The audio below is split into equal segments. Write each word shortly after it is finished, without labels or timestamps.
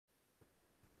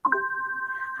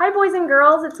Hi boys and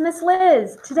girls, it's Miss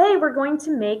Liz. Today we're going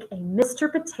to make a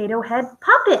Mr. Potato Head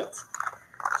puppet.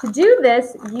 To do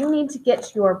this, you need to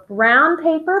get your brown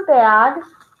paper bag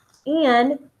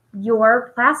and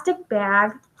your plastic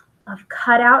bag of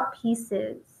cutout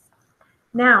pieces.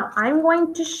 Now, I'm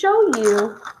going to show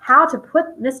you how to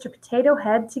put Mr. Potato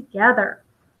Head together.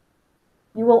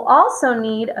 You will also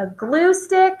need a glue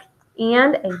stick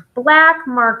and a black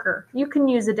marker. You can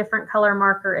use a different color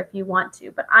marker if you want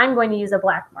to, but I'm going to use a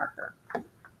black marker.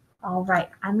 All right,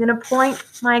 I'm going to point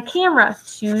my camera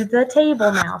to the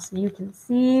table now so you can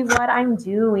see what I'm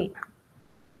doing.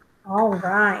 All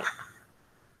right,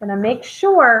 I'm going to make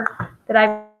sure that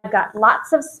I've got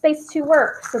lots of space to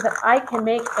work so that I can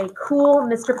make a cool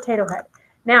Mr. Potato Head.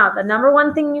 Now, the number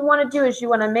one thing you want to do is you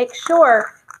want to make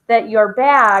sure that your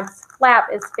bag's flap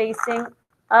is facing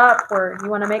upward. You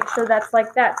want to make sure that's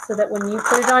like that so that when you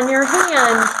put it on your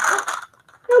hand,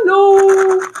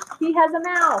 hello, he has a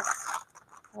mouth.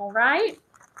 All right,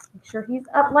 make sure he's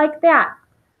up like that.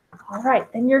 All right,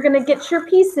 then you're going to get your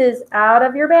pieces out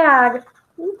of your bag.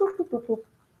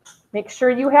 Make sure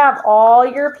you have all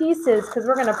your pieces because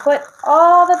we're going to put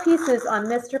all the pieces on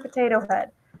Mr. Potato Head.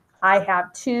 I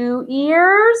have 2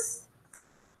 ears.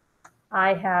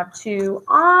 I have 2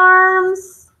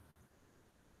 arms.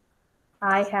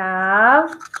 I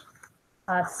have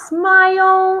a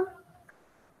smile,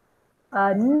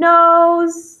 a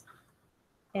nose,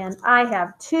 and I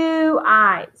have 2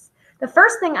 eyes. The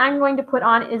first thing I'm going to put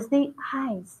on is the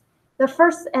eyes.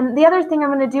 The other thing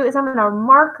I'm going to do is I'm going to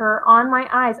marker on my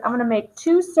eyes. I'm going to make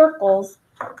 2 circles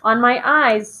on my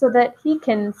eyes so that he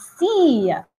can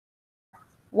see.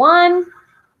 1,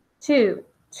 2.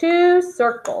 2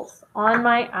 circles on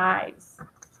my eyes.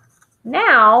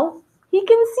 Now he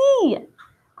can see.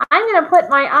 I'm going to put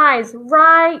my eyes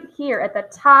right here at the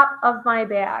top of my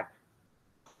bag.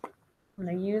 I'm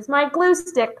going to use my glue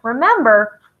stick.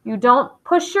 Remember, you don't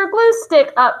push your glue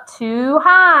stick up too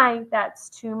high. That's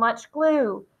too much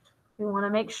glue. We want to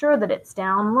make sure that it's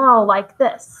down low like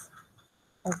this.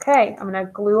 Okay, I'm going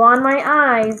to glue on my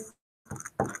eyes.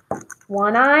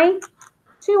 1 eye,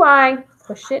 2 eye.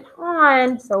 Push it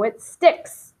on so it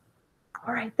sticks.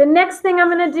 All right, the next thing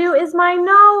I'm going to do is my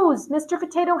nose, Mr.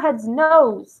 Potato Head's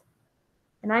nose.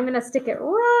 And I'm going to stick it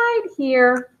right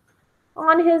here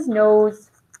on his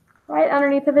nose, right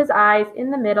underneath of his eyes,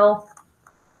 in the middle.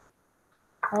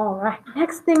 All right,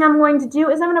 next thing I'm going to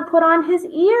do is I'm going to put on his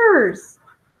ears.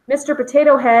 Mr.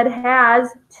 Potato Head has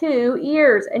 2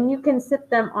 ears, and you can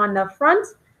sit them on the front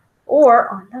or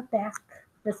on the back.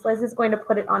 Miss Liz is going to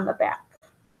put it on the back.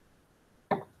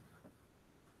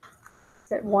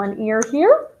 Set 1 ear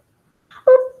here,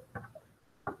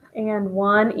 boop, and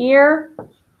 1 ear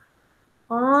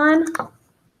on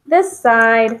this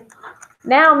side.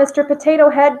 Now Mr. Potato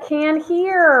Head can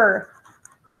hear.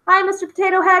 Hi, Mr.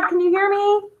 Potato Head, can you hear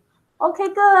me? Okay,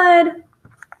 good.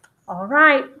 All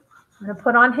right, I'm going to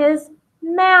put on his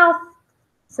mouth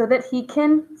so that he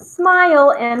can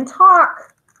smile and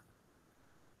talk.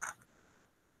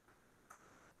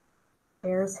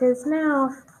 There's his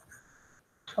mouth.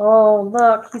 Oh,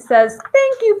 look, he says,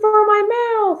 "Thank you for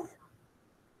my mouth."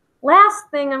 Last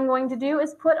thing I'm going to do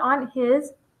is put on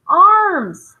his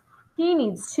arms. He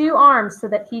needs 2 arms so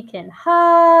that he can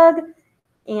hug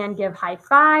and give high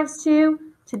fives to.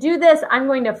 To do this, I'm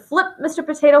going to flip Mr.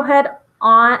 Potato Head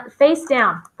on face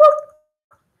down.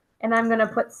 Boop. And I'm going to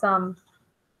put some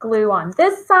glue on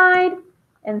this side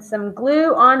and some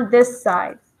glue on this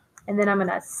side. And then I'm going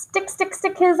to stick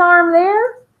his arm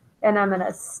there. And I'm going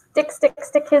to stick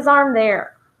his arm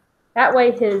there. That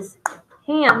way his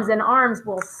hands and arms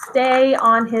will stay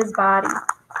on his body.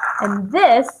 And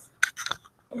this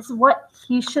is what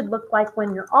he should look like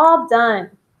when you're all done.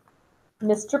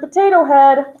 Mr. Potato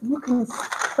Head, you can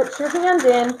put your hand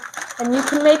in and you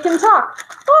can make him talk.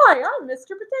 Hi, I'm Mr.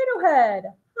 Potato Head.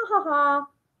 Ha ha ha.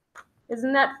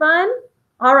 Isn't that fun?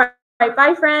 All right,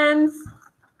 bye friends.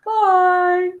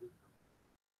 Bye.